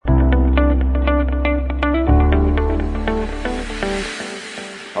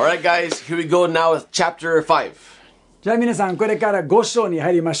right, guys, here we go now with chapter 5. じゃあ皆さん、これから5章に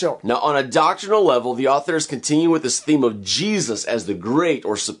入りましょう。 Now, on a doctrinal level, the authors continue with this theme of Jesus as the great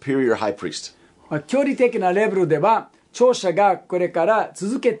or superior high priest. 距離的なレベルでは、著者がこれから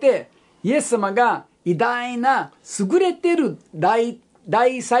続けて、イエス様が偉大な優れている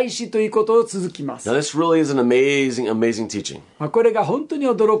大祭司ということを続きます。 Now, this really is an amazing, amazing teaching. これが本当に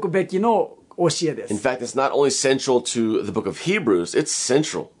驚くべきの教えで In す。 fact, it's not only central to the book of Hebrews, it's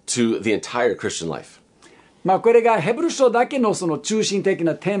central to the entire Christian life. これがヘブル書だけのその中心的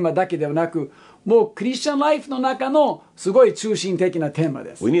なテーマだけではなく、もうクリスチャンライフの中のすごい中心的なテーマ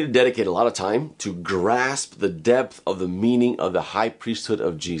です。 We need to dedicate a lot of time to grasp the depth of the meaning of the high priesthood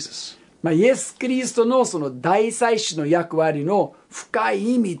of Jesus. イエス・キリストのその大祭司の役割の深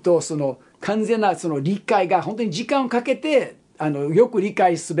い意味とその完全なその理解が本当に時間をかけてよく理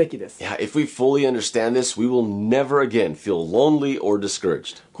解すべきです。 Yeah, if we fully understand this, we will never again feel lonely or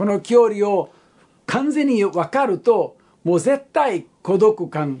discouraged. この教理を完全に分かると、もう絶対孤独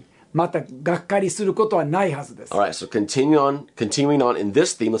感、またがっかりすることはないはずです。 All right, so continuing on in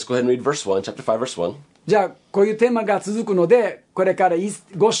this theme, let's go ahead and read verse 1, chapter 5, verse 1. じゃあこういうテーマが続くので、これから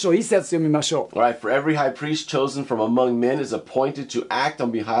5章1節読みましょう。 All right, for every high priest chosen from among men is appointed to act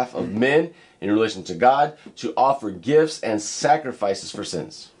on behalf of men in relation to God, to offer gifts and sacrifices for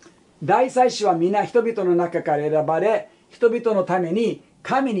sins. 大祭司は皆人々の中から選ばれ、人々のために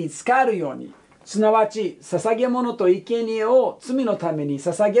神に仕えるように、すなわち捧げ物と生贄を罪のために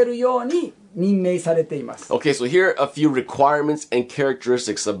捧げるように任命されています。 Okay, so here are a few requirements and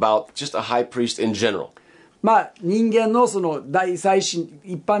characteristics about just a high priest in general. 人間のその大祭司、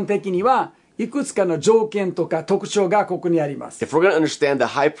一般的にはいくつかの条件とか特徴がここにあります。 If we're going to understand the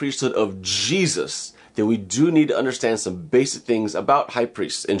high priesthood of Jesus, then we do need to understand some basic things about high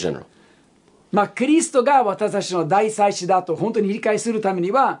priests in general. キリストが私たちの大祭司だと本当に理解するため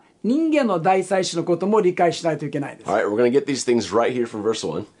には、人間の大祭司のことも理解しないといけないです。 All right, we're going to get these things right here from verse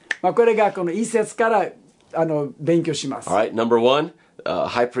 1. これがこの一節から勉強します。 All right, number 1,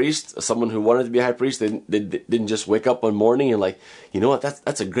 high priest, someone who wanted to be a high priest, they didn't just wake up one morning and like, you know what,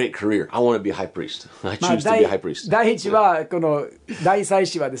 that's a great career. I want to be a high priest. I choose to be a high priest. 第一はこの大祭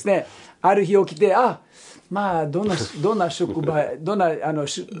司はですね、ある日起きて、どんな職場、どん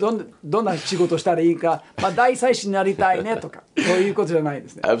な仕事したらいいか、大祭司になりたいねとか、そういうことじゃないで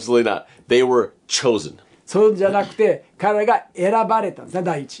すね。 Absolutely not. They were chosen. そうじゃなくて、彼が選ばれたんですね、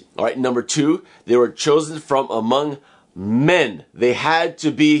第一。 All right, number 2, they were chosen from among men. They had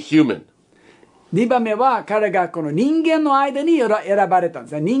to be human. 2番目は彼がこの人間の間に選ばれたんで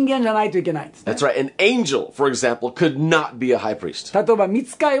すね。人間じゃないといけないんですね。 That's right. An angel, for example, could not be a high priest. 例えば、御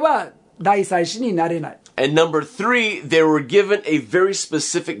使いは大祭司になれない。 And number 3, they were given a very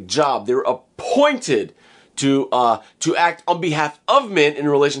specific job. They were appointed to act on behalf of men in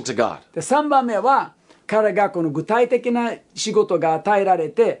relation to God. で、3番目は彼がこの具体的な仕事が与えられ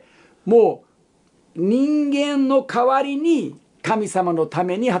て、もう人間の代わりに神様のた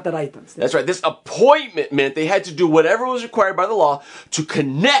めに働いたんですね。 That's right. This appointment meant they had to do whatever was required by the law to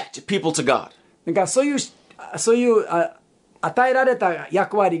connect people to God. だからそういう与えられた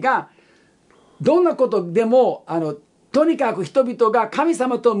役割がどんなことでもとにかく人々が神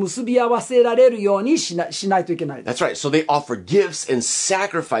様と結び合わせられるようにしないといけないです。 That's right. So they offered gifts and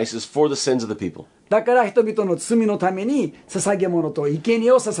sacrifices for the sins of the people. だから人々の罪のために捧げ物と生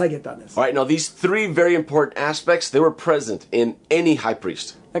贄を捧げたんです。 All right. Now these 3 very important aspects, they were present in any high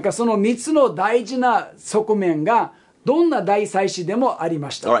priest. だからその3つの大事な側面がどんな大祭司でもありま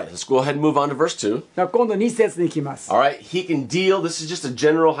した。 All right. Let's go ahead and move on to verse 2. 今度2節に行きます。 All right. He can deal, this is just a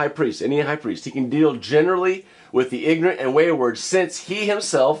general high priest, any high priest. He can deal generally with the ignorant and wayward, since he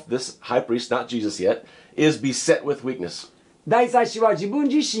himself, this high priest, not Jesus yet, is beset with weakness. 大祭司は自分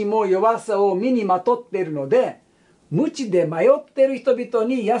自身も弱さを身にまとっているので、無知で迷っている人々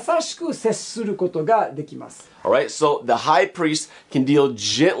に優しく接することができます。 All right. So the high priest can deal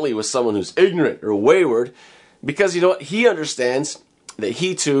gently with someone who's ignorant or wayward, because you know what? He understands that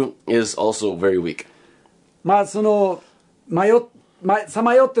he too is also very weak. そのさ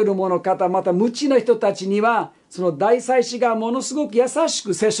まよっている者方、また無知の人たちにはその大祭司がものすごく優し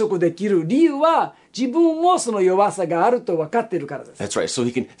く接触できる理由は、自分もその弱さがあると分かっているからです。 That's right. So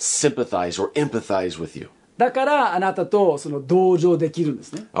he can sympathize or empathize with you. だからあなたとその同情できるんで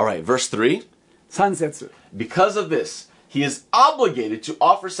すね。 All right. Verse 3. 3節。 Because of this, he is obligated to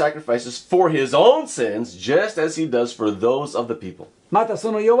offer sacrifices for his own sins, just as he does for those of the people. また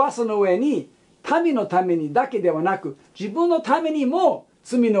その弱さの上に、民のためにだけではなく、自分のためにも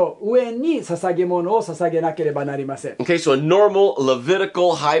罪の上に捧げ物を捧げなければなりません。 Okay, so a normal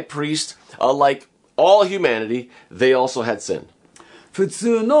Levitical high priest, like all humanity, they also had sin. 普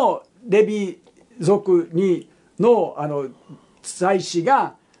通のレビ族の祭司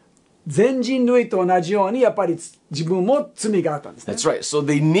が全人類と同じようにやっぱり自分も罪があったんですね。That's right. So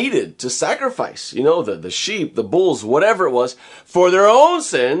they needed to sacrifice, the sheep, the bulls, whatever it was, for their own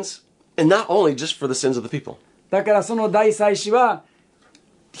sins, and not only just for the sins of the people. だからその大祭司は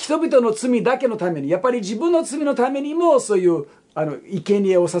人々の罪だけのために、やっぱり自分の罪のためにもそういう生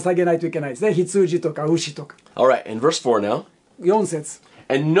贄を捧げないといけないですね。羊とか牛とか。All right, in verse 4 now. 4節。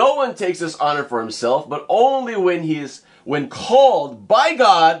And no one takes this honor for himself, but only when called by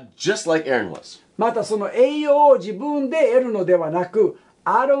God, just like Aaron was. またその栄養を自分で得るのではなく、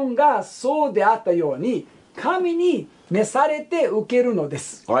アロンがそうであったように神に召されて受けるので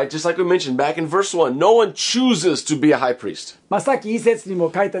す。All right, just like we mentioned back in verse 1, no one chooses to be a high priest. さっき一節に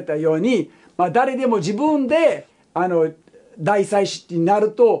も書いてあったように、誰でも自分で大祭司にな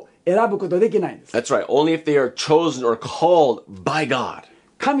ると選ぶことできないんです。That's right, only if they are chosen or called by God.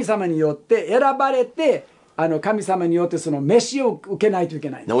 神様によって選ばれて、神様によってその召しを受けないといけ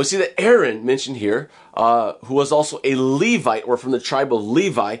ない。Now we see that Aaron mentioned here, who was also a Levite, or from the tribe of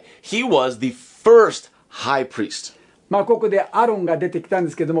Levi, he was the first high priest. ここでアロンが出てきたんで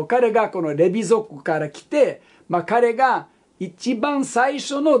すけども、彼がこのレビ族から来て、彼が一番最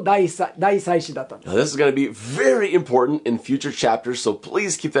初の大祭司だったんです。Now this is going to be very important in future chapters, so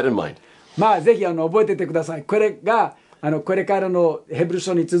please keep that in mind. ぜひ覚えててください。これがこれからのヘブル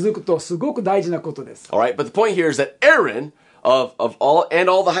書に続くとすごく大事なことです。All right, but the point here is that Aaron of all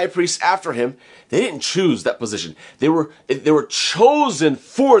the high priests after him, they didn't choose that position. They were chosen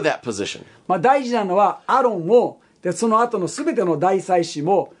for that position. 大事なのはアロンもでその後のすべての大祭司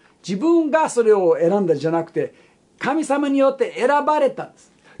も自分がそれを選んだんじゃなくて神様によって選ばれたんで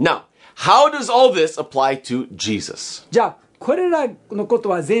す。Now, how does all this apply to Jesus? じゃあこれらのこと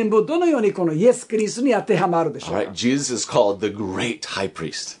は全部どのようにこのイエス・キリストに当てはまるでしょう All か。 right, Jesus is called the great high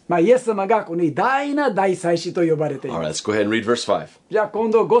priest. イエス様がこの偉大な大祭司と呼ばれてい All ま right, す。 let's go ahead and read verse 5. じゃあ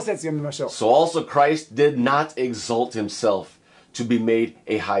今度5節読みましょう。 So also Christ did not exalt himself to be made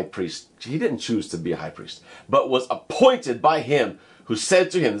a high priest. He didn't choose to be a high priest, but was appointed by him who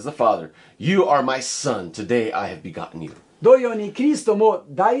said to him, as the Father, "You are my son, today I have begotten you." 同様にキリストも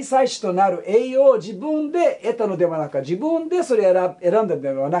大祭司となる栄養を自分で得たのではなく、自分でそれを選んだので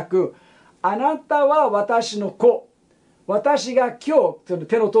はなく、あなたは私の子、私が今日、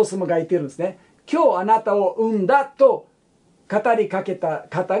手のトースもが言っているんですね。今日あなたを産んだと語りかけた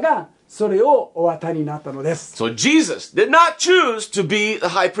方がそれをお与えになったのです。So Jesus did not choose to be the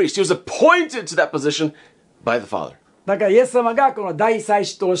high priest. He was appointed to that position by the Father. だからイエス様がこの大祭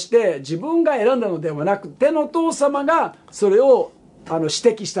司として自分が選んだのではなく、手の父様がそれを指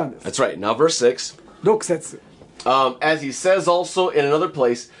摘したんです。 That's right. Now verse 6. 6節。As he says also in another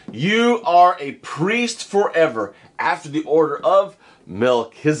place, you are a priest forever after the order of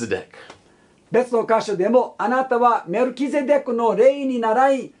Melchizedek. 別の箇所でもあなたはメルキゼデクの礼に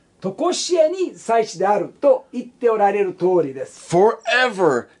倣い常しえに祭司であると言っておられる通りです。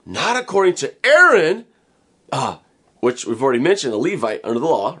 Forever, not according to Aaron, which we've already mentioned, a Levite under the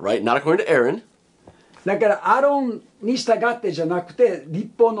law, right? Not according to Aaron. だからアロンに従ってじゃなくて立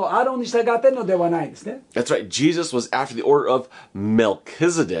法のアロンに従ってのではないですね。 That's right. Jesus was after the order of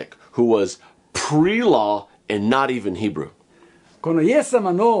Melchizedek, who was pre-law and not even Hebrew. このイエス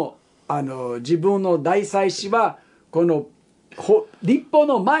様の自分の大祭司はこの立法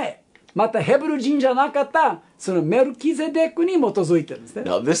の前、またヘブル人じゃなかったそのメルキゼデクに基づいてるんですね。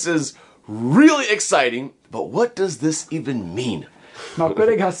 Now this is really exciting, but what does this even mean? こ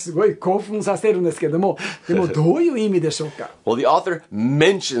れがすごい興奮させるんですけども、でもどういう意味でしょうか。 Well, the author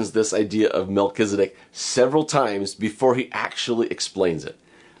mentions this idea of Melchizedek several times before he actually explains it.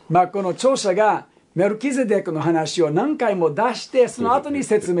 この著者がメルキゼデクの話を何回も出してその後に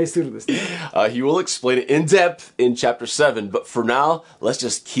説明するんですね。He will explain it in depth in chapter 7, but for now, let's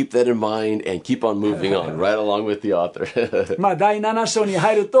just keep that in mind and keep on moving on right along with the author. 第7章に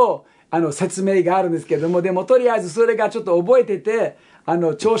入ると説明があるんですけども、でもとりあえずそれがちょっと覚えてて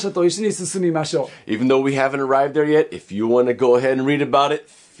著者と一緒に進みましょう。 Even though we haven't arrived there yet, if you want to go ahead and read about it,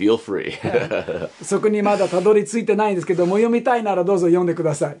 feel free. そこにまだたどり着いてないんですけども、読みたいならどうぞ読んでく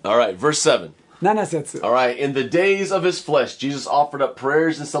ださい。 All right, verse 7. 7節。 All right, in the days of his flesh, Jesus offered up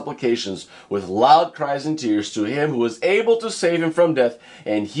prayers and supplications with loud cries and tears to him who was able to save him from death,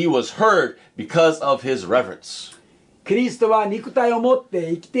 and he was heard because of his reverence. キリストは肉体を持っ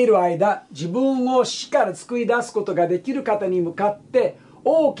て生きている間、自分を死から救い出すことができる方に向かって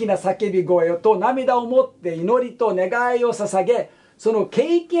大きな叫び声と涙を持って祈りと願いを捧げ、その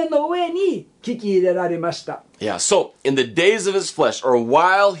経験の上に聞き入れられました。 Yeah, so in the days of his flesh, or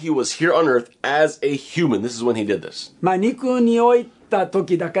while he was here on earth as a human, this is when he did this. 肉においった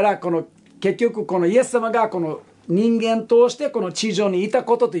時だから、この結局このイエス様がこの人間としてこの地上にいた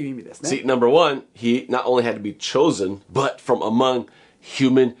ことという意味ですね。 See, number one, he not only had to be chosen, but from among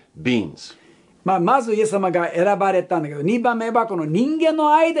human beings. まずイエス様が選ばれたんだけど、2番目はこの人間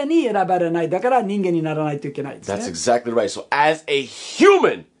の間に選ばれない。だから人間にならないといけないですね。 That's exactly right. So as a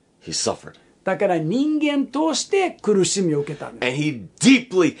human, he suffered. だから人間として苦しみを受けたんです。 And he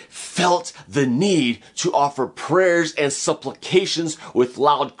deeply felt the need to offer prayers and supplications with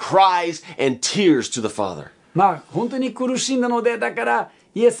loud cries and tears to the Father. 本当に苦しんだので、だから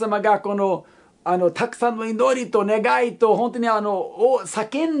イエス様がこのたくさんの祈りと願いと本当に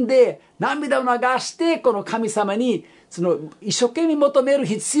叫んで涙を流してこの神様にその一生懸命求める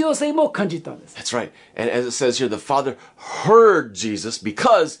必要性も感じたんです。 That's right. And as it says here, the Father heard Jesus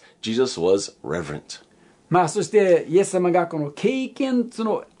because Jesus was reverent. そしてイエス様がこの経験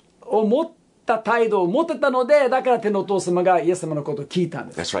を持った態度を持ってたので、だから天のお父様がイエス様のことを聞いたん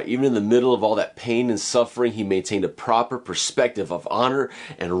です。 That's right. Even in the middle of all that pain and suffering, he maintained a proper perspective of honor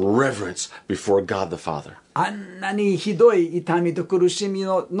and reverence before God the Father. あんなにひどい痛みと苦しみ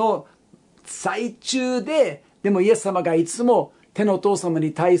の最中で、でもイエス様がいつも天のお父様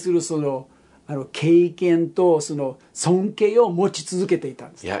に対するその経験とその尊敬を持ち続けていた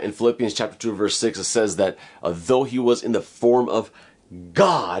んです。 Yeah, in Philippians chapter 2, verse 6, it says that though he was in the form of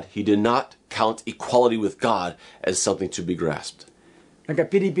God, he did not count equality with God as something to be grasped. なんか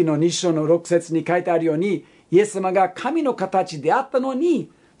ピリピの2章の6節に書いてあるように、イエス様が神の形であったの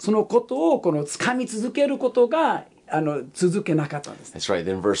に、そのことをこの掴み続けることが続けなかったんです。 That's right.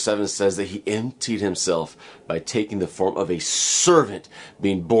 Then verse 7 says that he emptied himself by taking the form of a servant,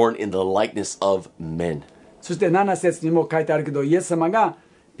 being born in the likeness of men. そして7節にも書いてあるけど、イエス様が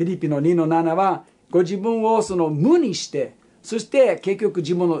ピリピの2の7はご自分をその無にして、そして結局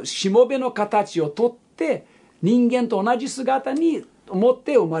自分のしもべの形をとって人間と同じ姿に持っ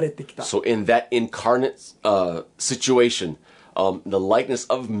て生まれてきた。 So in that incarnate situation, the likeness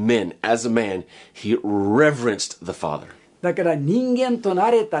of men as a man, he reverenced the Father. だから人間とな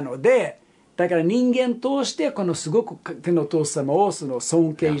れたので、だから人間としてこのすごく天のお父様をその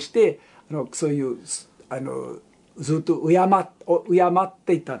尊敬して、そういうずっと敬っ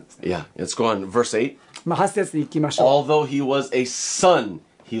ていったんですね。 Yeah, let's go on. Verse 8. 8節に行きましょう。 Although he was a son,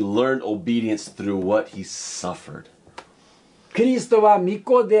 he learned obedience through what he suffered. キリストは御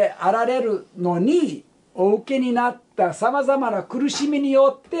子であられるのにお受けになったさまざまな苦しみに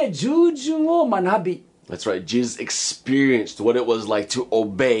よって従順を学び。 That's right. Jesus experienced what it was like to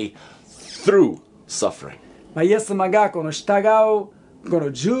obey through suffering. イエス様がこの従うこ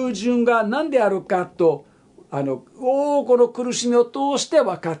の従順が何であるかとこの苦しみを通して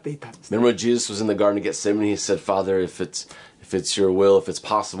分かっていたんです。 Remember when Jesus was in the Garden of Gethsemane, he said, Father, if it's your will, if it's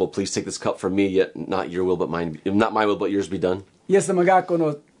possible, please take this cup from me, yet not your will, but mine, not my will, but yours be done. イエス様がこ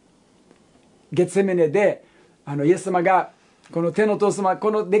のゲツセメネでイエス様がこの天のお父様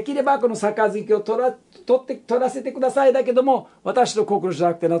できればこの杯を取らせてくださいだけども私の心じゃ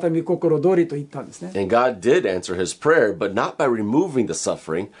なくてあなたの御心通りと言ったんですね。 And God did answer his prayer, but not by removing the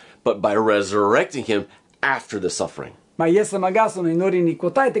suffering, but by resurrecting him after the suffering. イエス様がその祈りに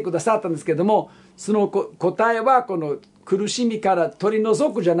応えてくださったんですけども、その答えはこの苦しみから取り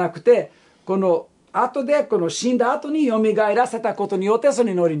除くじゃなくて、この後でこの死んだ後によみがえらせたことによってそ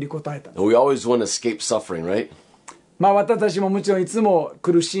の祈りに応えた。 We always want to escape suffering, right? 私たちももちろんいつも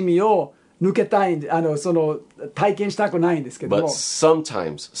苦しみを抜けたいその体験したくないんですけど But も、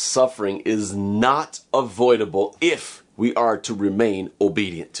 sometimes suffering is not avoidable if we are to remain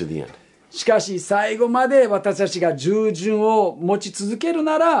obedient to the end. しかし最後まで私たちが従順を持ち続ける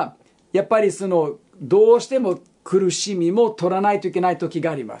なら、やっぱりどうしても苦しみも取らないといけない時が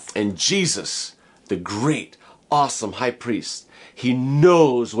あります。 And Jesus, the great, awesome high priest, he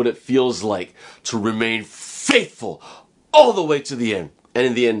knows what it feels like to remain faithful all the way to the end. And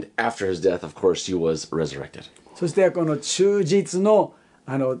in the end, after his death, of course, he was resurrected. そしてこの忠実の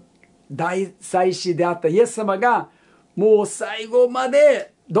大祭司であったイエス様がもう最後ま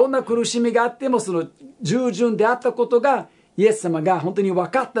でどんな苦しみがあってもその従順であったことがイエス様が本当に分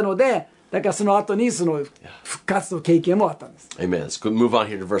かったので、だからその後にその復活の経験もあったんです。 Amen. Let's move on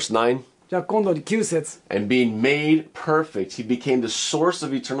here to verse 9. じゃあ今度に9節。 And being made perfect, he became the source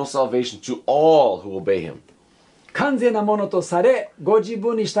of eternal salvation to all who obey him. 完全なものとされ、ご自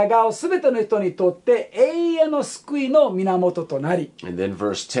分に従うすべての人にとって永遠の救いの源となり。 And then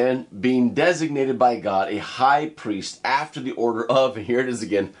verse 10, being designated by God a high priest after the order of, and here it is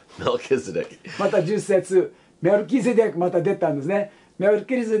again, Melchizedek. また10節、メルキゼデクまた出たんですね。メル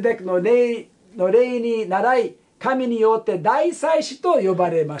キゼデクの例に倣い、神によって大祭司と呼ば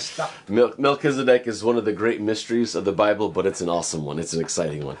れました。Melchizedek is one of the great mysteries of the Bible, but it's an awesome one. It's an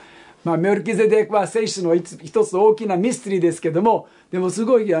exciting one. メルキゼデクは聖書の一つ大きなミステリーですけども、でもす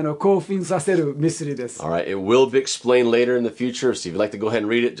ごい興奮させるミステリーです。All right, it will be explained later in the future, so if you'd like to go ahead and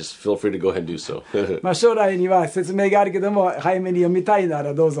read it, just feel free to go ahead and do so. 将来には説明があるけども、早めに読みたいな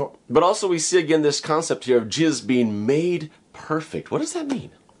らどうぞ。But also we see again this concept here of Jesus being made perfect. What does that mean?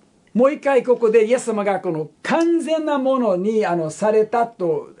 もう一回ここでイエス様がこの完全なものにされた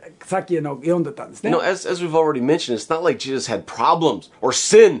とさっき読んでたんですね。As we've already mentioned, it's not like Jesus had problems or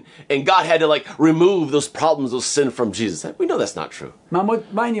sin and God had to like remove those problems, those sin from Jesus. We know that's not true.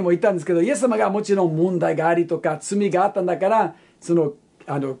 前にも言ったんですけど、イエス様がもちろん問題がありとか罪があったんだからその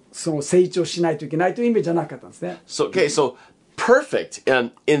成長しないといけないという意味じゃなかったんですね。So perfect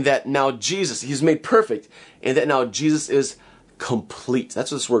in that now Jesus, he's made perfect in that now Jesus is complete.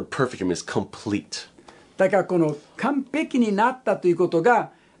 That's what this word perfect means, complete. だからこの完璧になったということ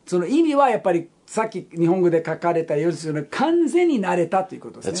がその意味はやっぱりさっき日本語で書かれたように完全になれたというこ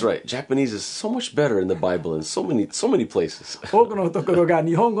とですね。That's right. Japanese is so much better in the Bible in so many places. 多くのところが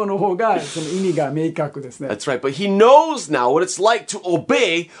日本語の方がその意味が明確ですね。That's right. But he knows now what it's like to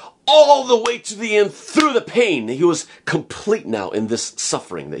obey all the way to the end through the pain. He was complete now in this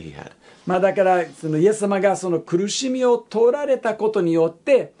suffering that he had. だからそのイエス様がその苦しみを取られたことによっ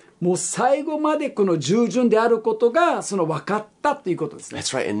てもう最後までこの従順であることがその分かったということですね。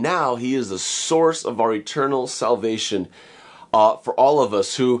That's right. And now he is the source of our eternal salvation for all of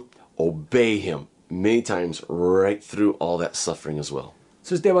us who obey him many times right through all that suffering as well.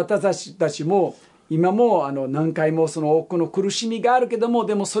 そして私たちも今も何回もその多くの苦しみがあるけども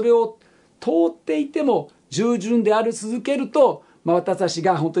でもそれを通っていても従順であり続けると私たち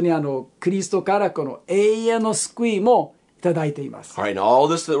が本当にクリストからこの永遠の救いもいただいています。All right, now all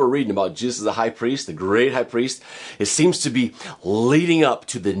this that we're reading about Jesus as the high priest, the great high priest, it seems to be leading up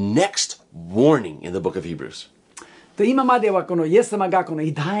to the next warning in the book of Hebrews. で今まではこのイエス様がこの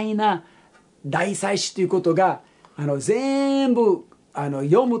偉大な大祭司ということが全部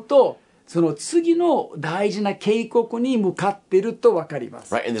読むとその次の大事な警告に向かっていると分かりま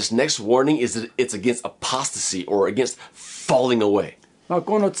す。Right, and this next warning is that it's against apostasy or against falling away.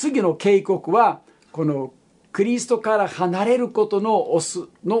 この次の警告はこのクリストから離れることの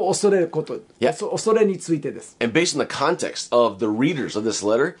恐れについてです。And based on the context of the readers of this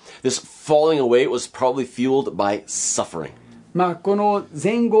letter, this falling away was probably fueled by suffering. この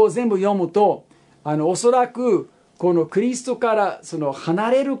前後を全部読むとおそらくこのクリストからその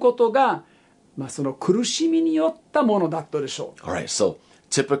離れることが、その苦しみによったものだったでしょう。All right, so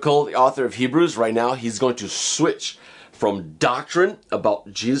typical, the author of Hebrews, right now, he's going to switch from doctrine about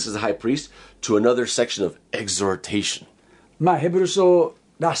Jesus as a high priest to another section of exhortation. ヘブル書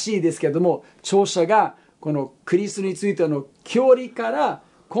らしいですけれども、著者がこのクリストについての教理から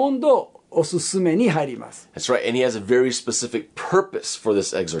今度おすすめに入ります。That's right, and he has a very specific purpose for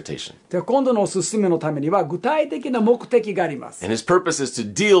this exhortation. で今度のおすすめのためには具体的な目的があります。And his purpose is to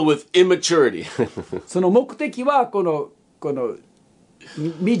deal with immaturity. その目的はこの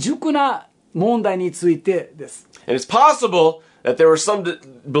未熟な問題についてです。And it's possible that there were some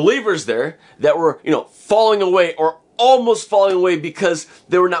believers there that were, falling away or almost falling away because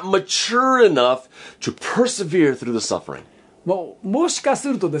they were not mature enough to persevere through the suffering. もしかす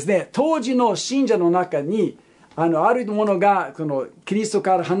るとですね、当時の信者の中にある者がこのキリスト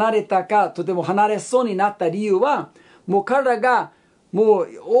から離れたかとても離れそうになった理由はもう彼らがもう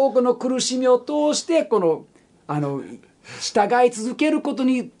多くの苦しみを通してこの従い続けること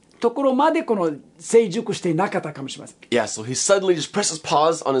にところまでこの成熟していなかったかもしれません。Yeah, so he suddenly just presses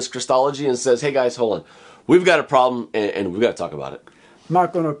pause on his Christology and says, hey guys, hold on. We've got a problem and we've got to talk about it.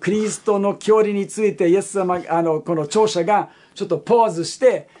 このクリストの教理についてイエス様この聴者がちょっとポーズし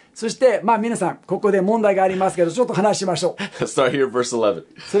てそして皆さんここで問題がありますけどちょっと話しましょう。Let's start here, verse 11.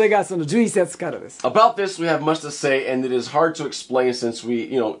 それがその11節からです。 About this we have much to say and it is hard to explain since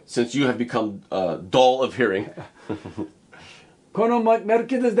you have become dull of hearing. このメル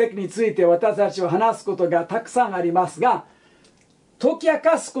キゼデクについて私たちは話すことがたくさんありますが解き明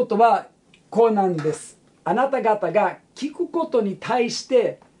かすことはこうなんです。あなた方が聞くことに対し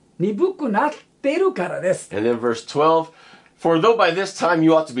て鈍くなっているからです。 And then verse 12, for though by this time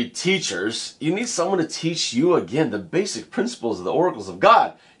you ought to be teachers, you need someone to teach you again the basic principles of the oracles of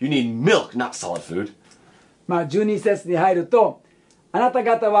God. You need milk, not solid food. 12節に入るとあなた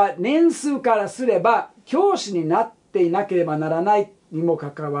方は年数からすれば教師になっていなければならないにも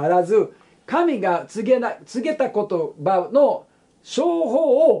かかわらず神が告げた言葉の商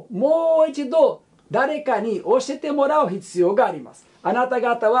法をもう一度誰かに教えてもらう必要があります。あなた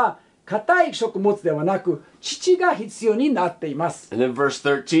方は硬い食物ではなく乳が必要になっています。 And then verse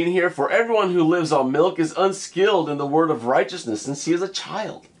 13 here, for everyone who lives on milk is unskilled in the word of righteousness since he is a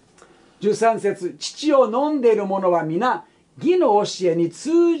child. 13節、乳を飲んでいる者は皆義の教えに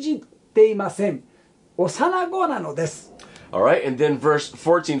通じていません。幼子なのです。 All right, and then verse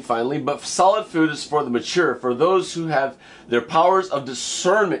 14 finally, but solid food is for the mature, for those who have their powers of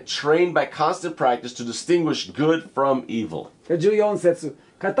discernment trained by constant practice to distinguish good from evil. 14節、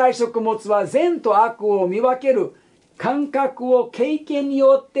硬い食物は善と悪を見分ける感覚を経験に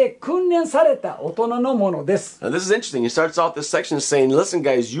よって訓練された大人のものです。 Now this is interesting. He starts off this section saying, listen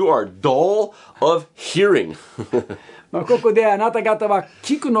guys, you are dull of hearing. ここであなた方は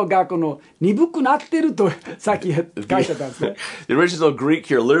聞くのが鈍くなってるとさっき書いてたんですね。The original Greek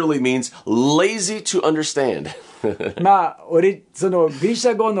here literally means lazy to understand. そのギリシ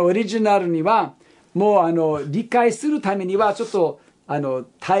ャ語のオリジナルにはもう理解するためにはちょっと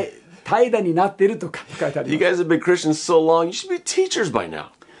怠惰になっているとか書いてあり You ます。 guys have been Christians so long, you should be teachers by now.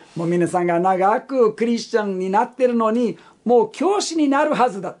 もう皆さんが長くクリスチャンになってるのにもう教師になるは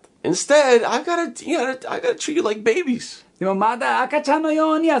ずだと。 Instead, I gotta treat you like babies. でもまだ赤ちゃんの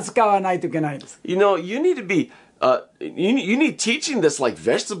ように扱わないといけないです。 You know, you need to be, you need teaching that's like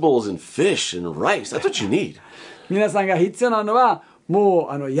vegetables and fish and rice. That's what you need. 皆さんが必要なのはも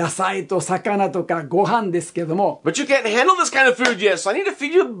う野菜と魚とかご飯ですけども。 But you can't handle this kind of food yet, so I need to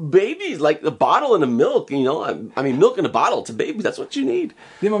feed you babies, like the bottle and the milk, you know. I mean, milk in a bottle to babies, that's what you need.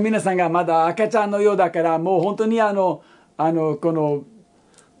 でも皆さんがまだ赤ちゃんのようだからもう本当にこ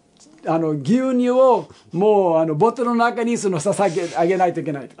の牛乳をもうボトルの中に捧げあげないとい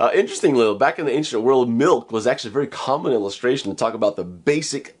けない。 Interesting, little, back in the ancient world, milk was actually a very common illustration to talk about the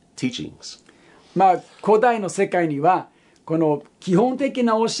basic teachings. 古代の世界にはこの基本的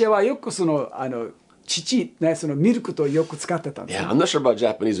な教えはよく乳ね、ミルクとよく使ってたんです、ね。Yeah, I'm not sure about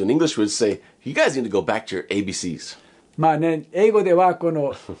Japanese, but in English we would say, you guys need to go back to your ABCs. 英語ではこ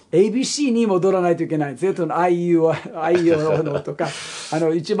の ABC に戻らないといけないんですよ。IU のとか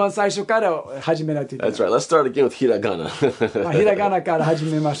一番最初から始めないといけない。 That's right. Let's start again with hiragana. ひらがなから始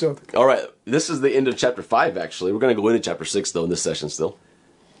めましょうとか。 All right. This is the end of chapter 5, actually. We're going to go into chapter 6, though, in this session still.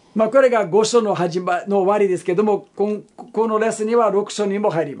 これが5章の終わりですけども、このレッスンには6章にも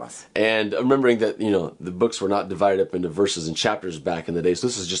入ります。 And remembering that, you know, the books were not divided up into verses and chapters back in the day, so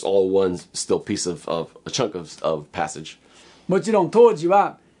this is just all one still piece of a chunk of passage. もちろん当時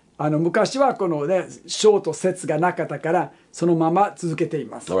は昔はこのね章と節がなかったからそのまま続けてい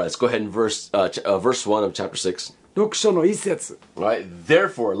ます。 All right, let's go ahead and verse 1 of chapter 6. 6章の1節。 All right,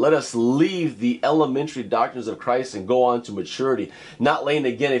 therefore, let us leave the elementary doctrines of Christ and go on to maturity, not laying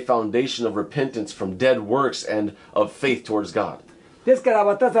again a foundation of repentance from dead works and of faith towards God. ですから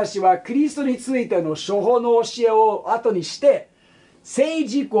私たちはキリストについての初歩の教えを後にして成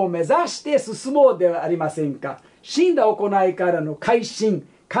熟を目指して進もうではありませんか。死んだ行いからの改心、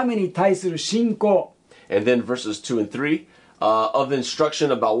神に対する信仰。 And then verses 2 and 3, of the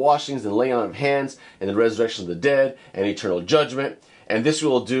instruction about washings and laying on of hands and the resurrection of the dead and eternal judgment. And this we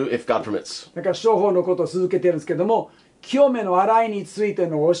will do if God permits. だから処方のことを続けてるんですけども、清めの洗いについて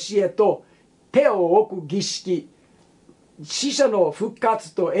の教えと手を置く儀式、死者の復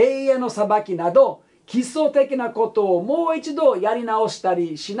活と永遠の裁きなど基礎的なことをもう一度やり直した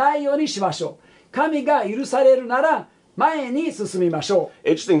りしないようにしましょう。神が許されるなら前に進みましょう。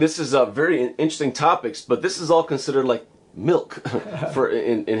 Interesting, this is very interesting topics, but this is all considered like milk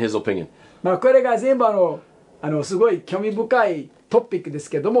in his opinion. これが全部すごい興味深いトピックです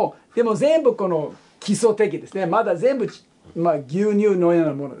けども、でも全部この基礎的ですね。まだ全部牛乳のよう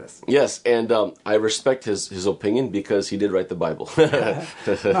なものです。 Yes, and I respect his opinion because he did write the Bible.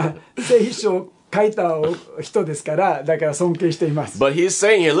 聖書を書いた人ですから、だから尊敬しています。 But he's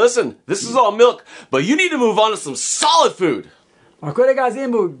saying here, listen, this is all milk, but you need to move on to some solid food. これが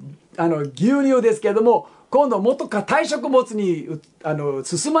全部牛乳ですけども、今度もっと硬い食物に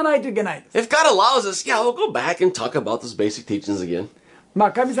進まないといけない。 If God allows us, yeah, we'll go back and talk about those basic teachings again.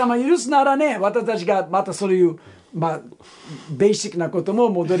 神様許すならね、私たちがまたそういうベーシックなことも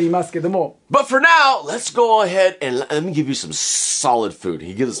戻りますけども。 But for now, let's go ahead and let me give you some solid food.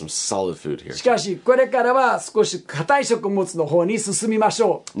 He gives us some solid food here. しかしこれからは少し硬い食物の方に進みまし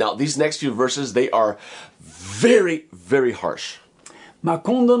ょう。 Now, these next few verses, they are very, very harsh.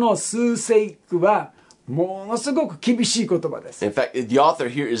 今度の数節はものすごく厳しい言葉です。 In fact, the author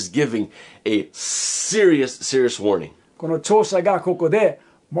here is giving a serious warning. この著者がここで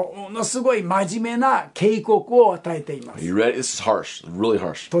ものすごい真面目な警告を与えています。 You ready? This is harsh, really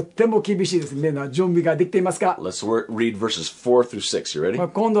harsh. とっても厳しいですね。準備ができていますか？ Let's read verses 4 through 6. You ready?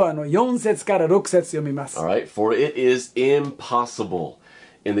 今度は4節から6節読みます。 All right. For it is impossible,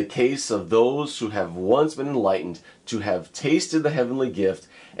 in the case of those who have once been enlightened, to have tasted the heavenly gift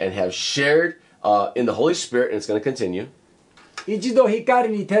and have shared in the Holy Spirit, and it's going to continue. 一度光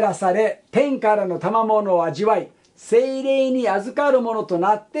に照らされ、天からの賜物を味わい、聖霊に預かるものと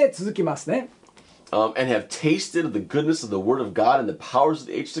なって続きますね。And have tasted of the goodness of the Word of God and the powers of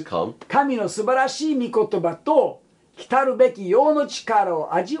the age to come. 神の素晴らしい御言葉と来たるべき世の力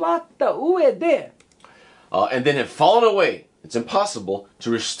を味わった上で、And then have fallen away. It's impossible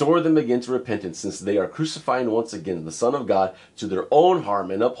to restore them again to repentance, since they are crucifying once again the Son of God to their own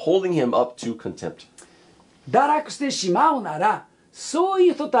harm and upholding him up to contempt. 堕落してしまうなら、そうい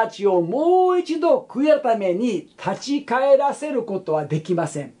う人たちをもう一度悔い改めに立ち返らせることはできま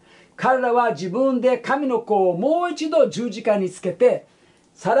せん。彼らは自分で神の子をもう一度十字架につけて、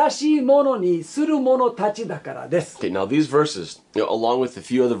晒し者にする者たちだからです。Okay, now these verses, along with a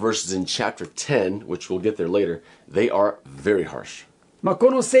few other verses in chapter 10, which we'll get there later, they are very harsh.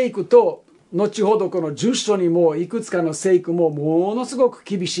 この聖句と後ほどこの10章にもいくつかの聖句もものすごく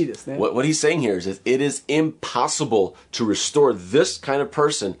厳しいですね。What he's saying here is that it is impossible to restore this kind of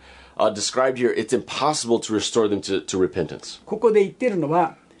person described here. It's impossible to restore them to repentance. ここで言ってるの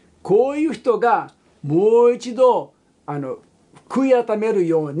は、こういう人がもう一度悔い改める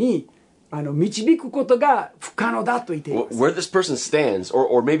ように導くことが不可能だと言っています。Where this person stands,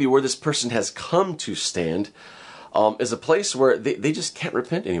 or maybe where this person has come to stand, is a place where they just can't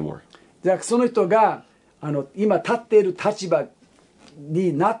repent anymore. じゃあその人が今立っている立場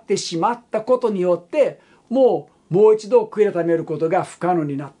になってしまったことによってもう一度悔い改めることが不可能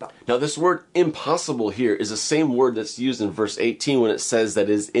になった。Now this word impossible here is the same word that's used in verse 18 when it says that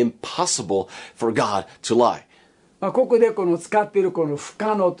it is impossible for God to lie. ここでこの使っているこの不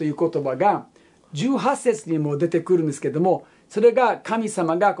可能という言葉が18節にも出てくるんですけども、それが神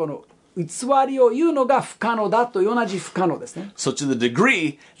様がこの偽りを言うのが不可能だと同じ不可能ですね。So to the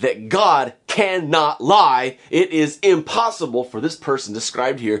degree that God cannot lie, it is impossible for this person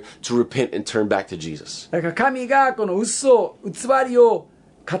described here to repent and turn back to Jesus. だから神がこの偽りを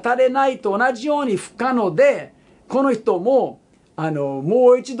語れないと同じように不可能で、この人もも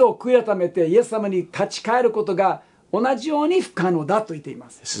う一度悔い改めてイエス様に立ち返ることが同じように不可能だと言っていま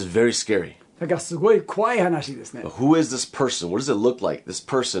す。This is very scary. だからすごい怖い話ですね。 Who is this person? What does it look like? This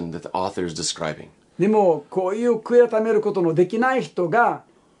person that the author is describing. でもこういう悔い改めることのできない人が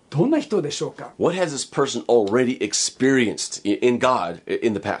どんな人でしょうか。 What has this person already experienced in God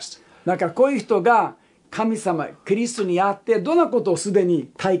in the past? なんかこういう人が神様キリストにあってどんなことをすでに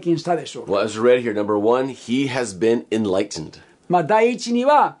体験したでしょうか。 Well, as we read here, number one, he has been enlightened. 第一に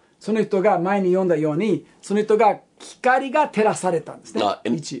はその人が前に読んだようにその人が光が照らされたんですね。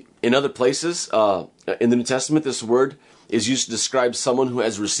In other places, in the New Testament, this word is used to describe someone who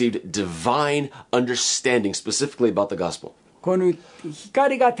has received divine understanding, specifically about the gospel. この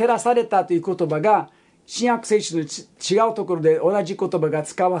光が照らされたという言葉が新約聖書の違うところで同じ言葉が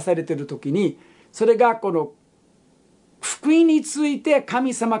使わされているときに、それがこの福音について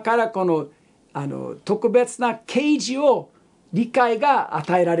神様からこの特別な啓示を理解が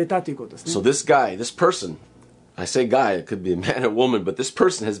与えられたということですね。 So this guy, this person, I say guy, it could be a man or woman, but this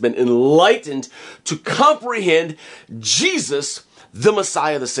person has been enlightened to comprehend Jesus, the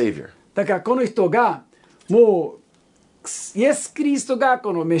Messiah, the Savior. だからこの人がもうイエス・キリストが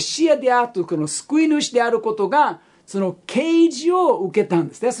このメシアであるとこの救い主であることがその啓示を受けたん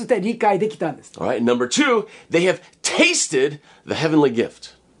ですね。そして理解できたんです。 All right, number two, they have tasted the heavenly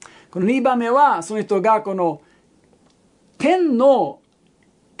gift. この2番目はその人がこの天の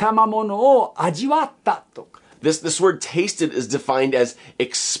賜物を味わったと。This word tasted is defined as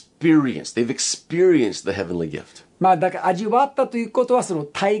experienced. They've experienced the heavenly gift. だから味わったということはその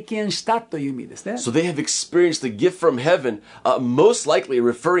体験したという意味ですね。 So they have experienced the gift from heaven, most likely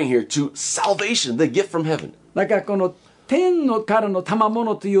referring here to salvation, the gift from heaven. だからこの天のからの賜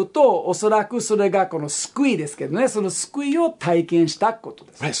物というとおそらくそれがこの救いですけどね、その救いを体験したこと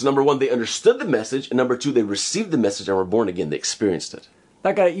です。 Right, so number one, they understood the message, and number two, they received the message and were born again. They experienced it.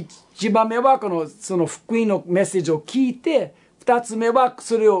 だから1番目はその福音のメッセージを聞いて、2つ目は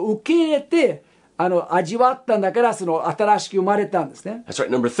それを受け入れて味わったんだからその新しく生まれたんですね。 That's right.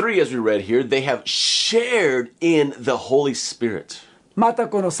 Number three, as we read here, they have shared in the Holy Spirit. また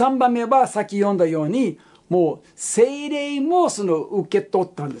この3番目はさっき読んだようにもう聖霊もその受け取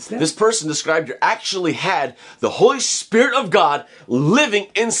ったんですね。 This person described here actually had the Holy Spirit of God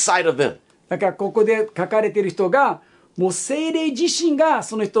living inside of them. だからここで書かれている人がもう聖霊自身が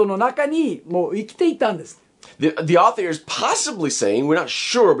その人の中にもう生きていたんです。 The author is possibly saying, we're not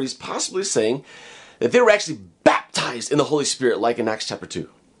sure, but he's possibly saying that they were actually baptized in the Holy Spirit like in Acts chapter 2.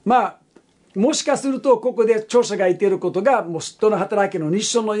 もしかするとここで著者が言っていることがもう使徒の働きの日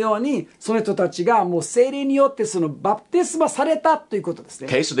章のようにその人たちがもう聖霊によってそのバプテスマされたということですね。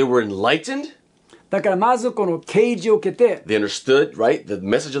 Okay, so they were enlightened. だからまずこの啓示を受けて They understood, right, the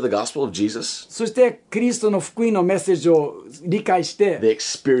message of the gospel of Jesus. そしてキリストの福音のメッセージを理解して They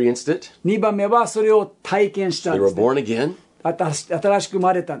experienced it. 2番目はそれを体験したん They で were す、ね、 born again. 新しく生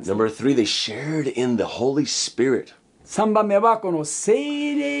まれたんです。 Number 3, they shared in the Holy Spirit. 3番目はこの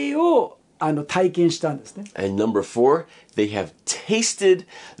聖霊を体験したんですね。 And number 4, they have tasted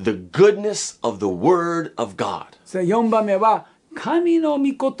the goodness of the Word of God. それ4番目は神の御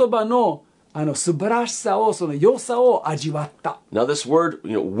言葉の素晴らしさをその良さを味わった。 Now this word,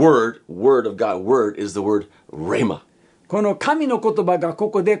 word of God, word is the word rhema, この神の言葉がこ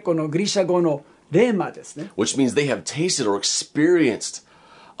こでこのギリシャ語のレーマですね。 which means they have tasted or experienced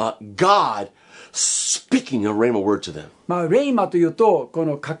God speaking a rhema word to them. レイマというとこ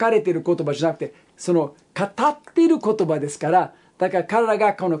の書かれている言葉じゃなくてその語っている言葉ですから、だから彼ら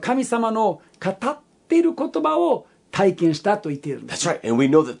がこの神様の語っている言葉を体験したと言っているんです。 That's right. And we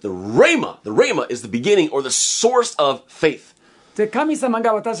know that the rhema is the beginning or the source of faith. で神様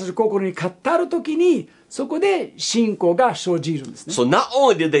が私たちの心に語るときにそこで信仰が生じるんですね。 So not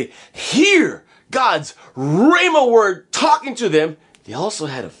only did they hear God's rhema word talking to them, they also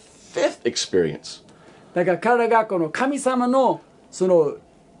had a fifth experience. だから彼らがこの神様のその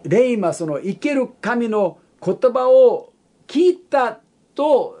レイマ、その生ける神の言葉を聞いた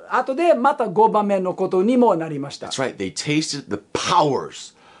と後でまた5番目のことにもなりました。 That's right. They tasted the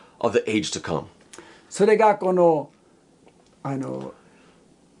powers of the age to come. それがこの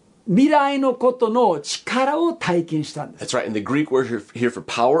未来のことの力を体験したんです。 That's right. And the Greek word here for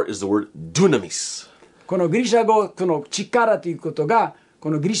power is the word dunamis. このギリシャ語、この力ということがこ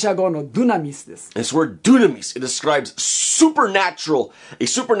のギリシャ語のドゥナミスです。 And this word dunamis, it describes a supernatural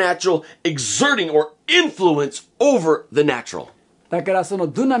exerting or influence over the natural. だからその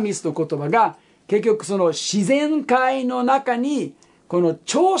ドゥナミスの言葉が結局その自然界の中にこの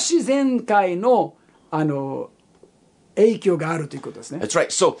超自然界の影響があるということですね。 That's right.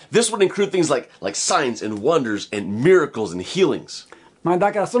 So this would include things like signs and wonders and miracles and healings.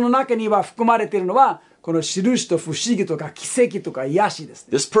 だからその中には含まれているのはこの印と不思議とか奇跡とか癒しです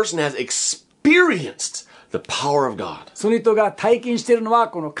ね。 This person has experienced the power of God. その人が体験しているのは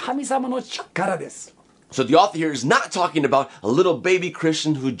この神様の力です。 So the author here is not talking about a little baby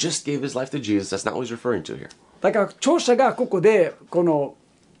Christian who just gave his life to Jesus. That's not what he's referring to here. だから著者がここでこの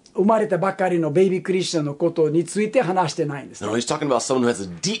生まれたばかりのベイビークリスチャンのことについて話してないんです、ね。 No, he's talking about someone who has a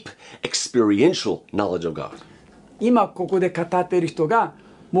deep experiential knowledge of God. 今ここで語っている人が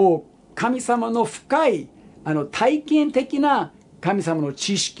もう神様の深い体験的な神様の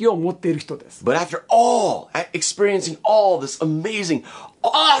知識を持っている人です。 But after experiencing all this amazing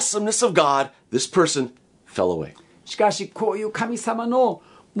awesomeness of God, this person fell away. しかしこういう神様の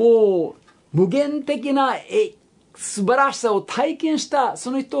もう無限的な素晴らしさを体験した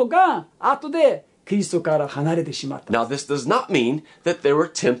その人が後でキリストから離れてしまった。 Now, this does not mean that they were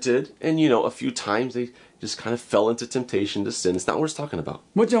tempted and, a few times they just kind of fell into temptation to sin. It's not what it's talking about.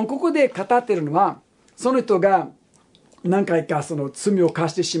 もちろんここで語っているのはその人が何回かその罪を犯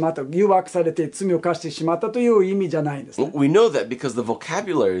してしまった誘惑されて罪を犯してしまったという意味じゃないんです、ね。 We know that because the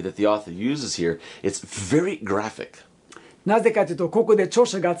vocabulary that the author uses here, it's very graphic. なぜかというとここで著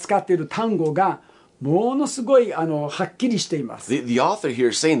者が使っている単語がものすごいはっきりしています。 The author here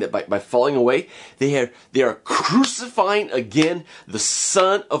is saying that by falling away, they are crucifying again the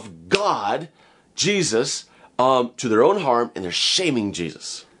Son of God, Jesus, to their own harm, and they're shaming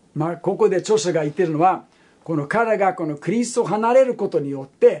Jesus. ここで著者が言っているのはこの彼がこのクリストを離れることによっ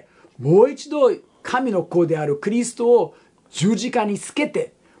てもう一度神の子であるクリストを十字架につけ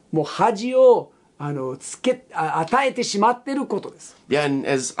てもう恥を与えてしまっていることです。 Yeah, and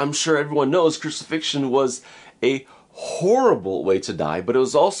as I'm sure everyone knows, crucifixion was a horrible way to die, but it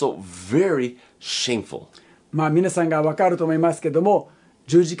was also very shameful. 皆さんが分かると思いますけども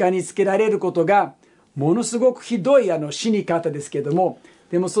十字架につけられることがものすごくひどい死に方ですけども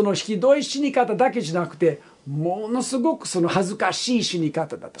でもそのひどい死に方だけじゃなくてものすごくその恥ずかしい死に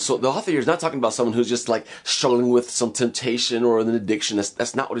方だった。 So the author here is not talking about someone who's just like struggling with some temptation or an addiction.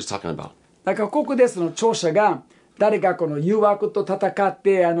 That's not what he's talking about. だからここでその著者が誰かこの誘惑と戦っ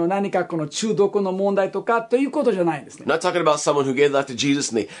て何かこの中毒の問題とかということじゃないんですね。 I'm not talking about someone who gave life to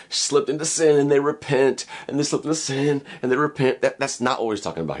Jesus and they slipped into sin and they repent and they slipped into sin and they repent. That's not what he's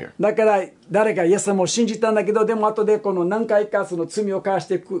talking about here. だから誰かイエス様を信じたんだけどでも後でこの何回かその罪を犯し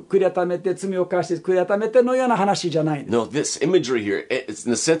て悔い改めて罪を犯して悔い改めてのような話じゃないんです。 No, this imagery here, it's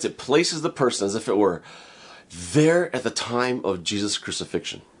in a sense it places the person as if it were there at the time of Jesus'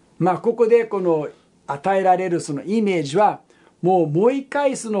 crucifixion. まあここでこの与えられるそのイメージはもう一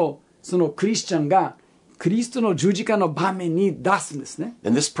回そのクリスチャンがキリストの十字架の場面に出すんですね。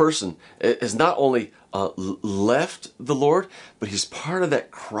And this person has not only left the Lord, but he's part of that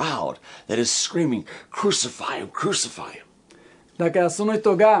crowd that is screaming, "Crucify him, crucify him." だからその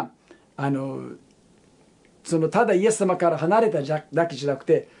人がただイエス様から離れただけじゃなく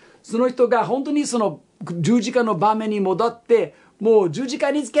て、その人が本当にその十字架の場面に戻って、もう十字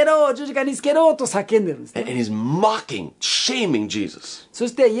架につけろ、十字架につけろと叫んでるんですね。And he's mocking, shaming Jesus. そ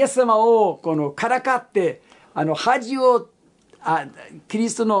してイエス様をからかって恥をキリ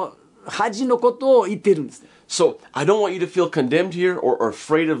ストの恥のことを言っているんですね。So I don't want you to feel condemned here or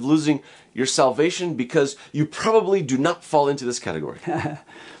afraid of losing your salvation because you probably do not fall into this category.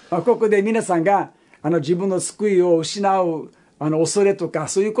 ここで皆さんが自分の救いを失う恐れとか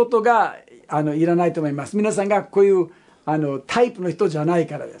そういうことがいらないと思います。皆さんがこういうタイプの人じゃない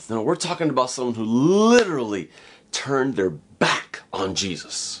からです。No, we're talking about someone who literally turned their back on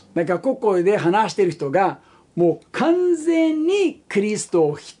Jesus. なんかここで話している人がもう完全にキリスト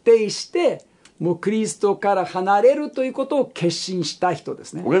を否定してもうキリストから離れるということを決心した人で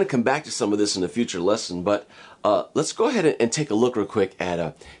すね。We're going to come back to some of this in a future lesson, but let's go ahead and take a look real quick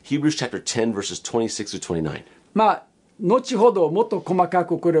at Hebrews chapter 10 verses 26 to 29. まあ後ほどもっと細か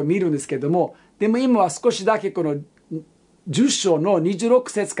くこれを見るんですけども、でも今は少しだけこの10章の26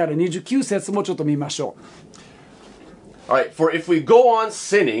節から29節もちょっと見ましょう。All right, for if we go on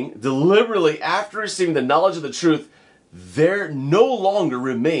sinning deliberately after receiving the knowledge of the truth, there no longer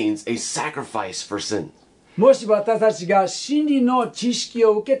remains a sacrifice for sin. もし私たちが真理の知識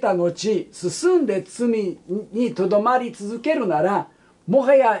を受けた後、進んで罪にとどまり続けるなら、も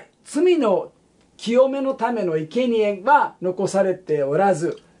はや罪の清めのための生贄は残されておら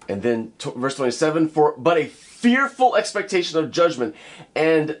ず、And then verse 27, but a fearful expectation of judgment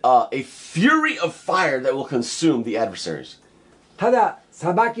and a fury of fire that will consume the adversaries. ただ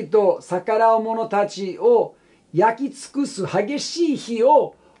裁きと逆らう者たちを焼き尽くす激しい火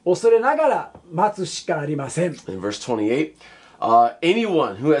を恐れながら待つしかありません。In verse 28,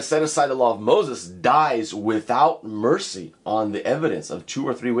 anyone who has set aside the law of Moses dies without mercy on the evidence of 2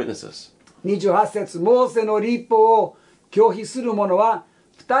 or 3 witnesses. 28節、モーセの律法を拒否する者は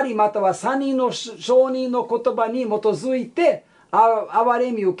2人または3人の証人の言葉に基づいて憐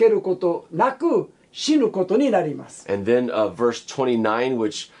れみ受けることなく死ぬことになります。And then verse 29,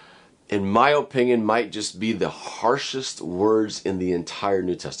 which in my opinion might just be the harshest words in the entire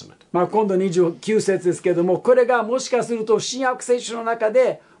New Testament. まあ今度29節ですけども、これがもしかすると新約聖書の中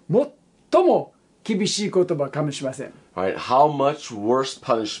で最も厳しい言葉かもしれません。All right, how much worse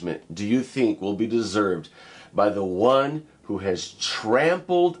punishment do you think will be deserved by the one who has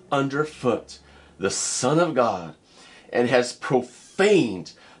trampled underfoot the Son of God and has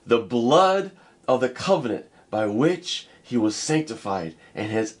profaned the blood of the covenant by which he was sanctified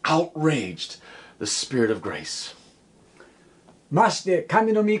and has outraged the Spirit of grace. まして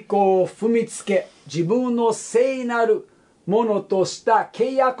神の御子を踏みつけ自分の聖なるものとした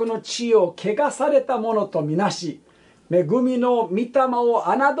契約の地を汚されたものとみなし、恵みの御霊を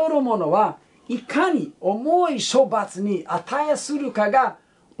侮る者はいかに重い処罰に値するかが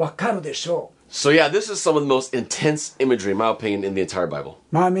わかるでしょう。So yeah, this is some of the most intense imagery, in my opinion, in the entire Bible.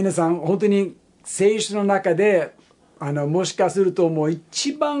 まあ皆さん本当に聖書の中でもしかするともう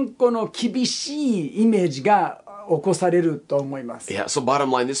一番この厳しいイメージが起こされると思います。Yeah, so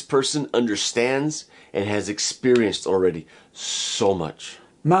bottom line, this person understands and has experienced already so much.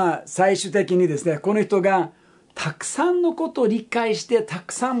 まあ最終的にですね、この人がたくさんのことを理解してた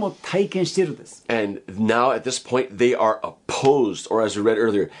くさんも体験しているんです。And now at this point, they are opposed, or as we read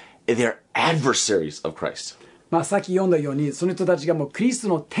earlier, they are adversaries of Christ. まあさっき読んだように、その人たちがもうクリスト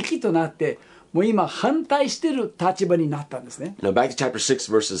の敵となって、もう今反対している立場になったんですね。Now back to chapter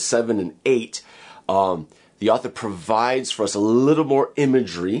 6, verses 7 and 8, the author provides for us a little more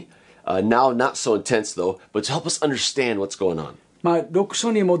imagery, now not so intense though, but to help us understand what's going on. まあ6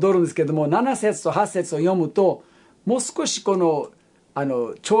章に戻るんですけども、7節と8節を読むと、もう少しこの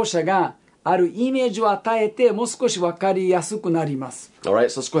著者があるイメージを与えて、もう少し分かりやすくなります。All right,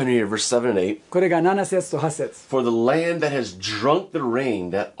 so let's go ahead and read verse 7 and 8. これが7節と8節。For the land that has drunk the rain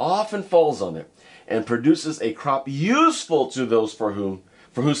that often falls on it and produces a crop useful to those for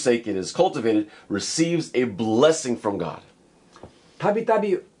whose sake it is cultivated receives a blessing from God. たびた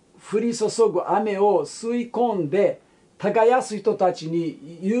び降り注ぐ雨を吸い込んで耕す人たち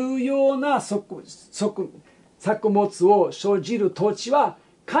に有用な作物を生じる土地は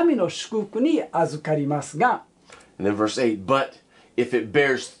神の祝福に預かりますが、 And then verse 8, but if it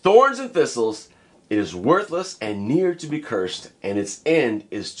bears thorns and thistles, It is worthless and near to be cursed, and its end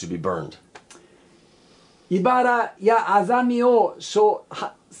is to be burned. 茨やアザミを生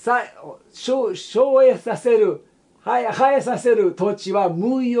えさせる生えさせる土地は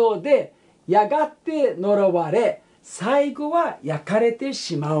無用で、やがて呪われ、最後は焼かれて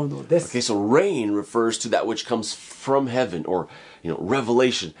しまうのです。 Okay, so rain refers to that which comes from heaven, or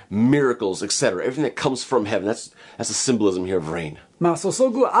revelation, miracles, etc. Everything that comes from heaven. That's the symbolism here of rain. まあ注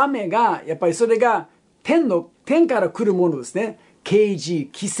ぐ雨がやっぱりそれが天から来るものですね。啓示、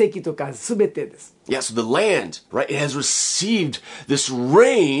奇跡とかすべてです。Yeah, so the land, right, it has received this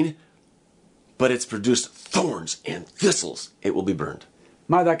rain, but it's produced thorns and thistles. It will be burned.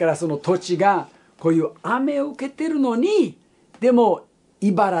 まあだからその土地がこういう雨を受けてるのに、でも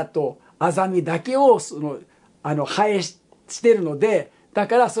茨とアザミだけを生えしてるので、だ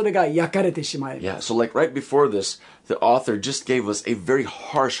からそれが焼かれてしまいます。Yeah, so like right before this, the author just gave us a very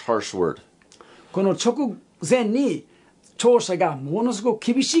harsh word. この直前に聴者がものすご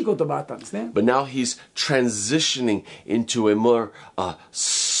く厳しい言葉があったんですね。But now he's transitioning into a more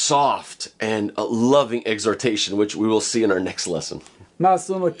soft and loving exhortation, which we will see in our next lesson. まあ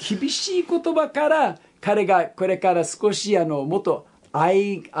その厳しい言葉から彼がこれから少しもっと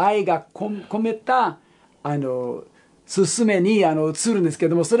愛が込めた勧めに移るんですけ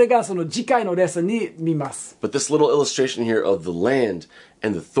ども、それがその次回のレッスンに見ます。But this little illustration here of the land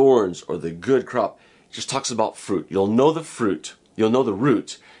and the thorns or the good crop just talks about fruit. You'll know the fruit. You'll know the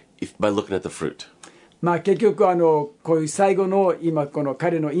root by looking at the fruit. まあ結局こういう最後の今この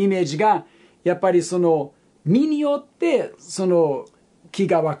彼のイメージがやっぱりその実によってその木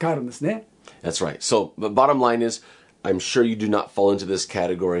がわかるんですね。That's right. So the bottom line is, I'm sure you do not fall into this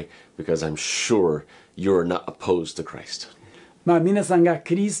category because I'm sure you're not opposed to Christ. まあ皆さんが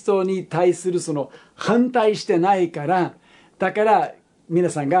キリストに対するその反対してないから、だから皆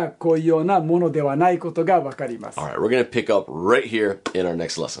さんがこういうようなものではないことがわかります。 All right, we're going to pick up right here in our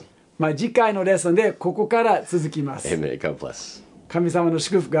next lesson. まあ次回のレッスンでここから続きます。 Amen. God bless. 神様の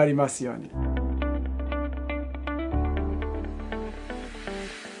祝福がありますように。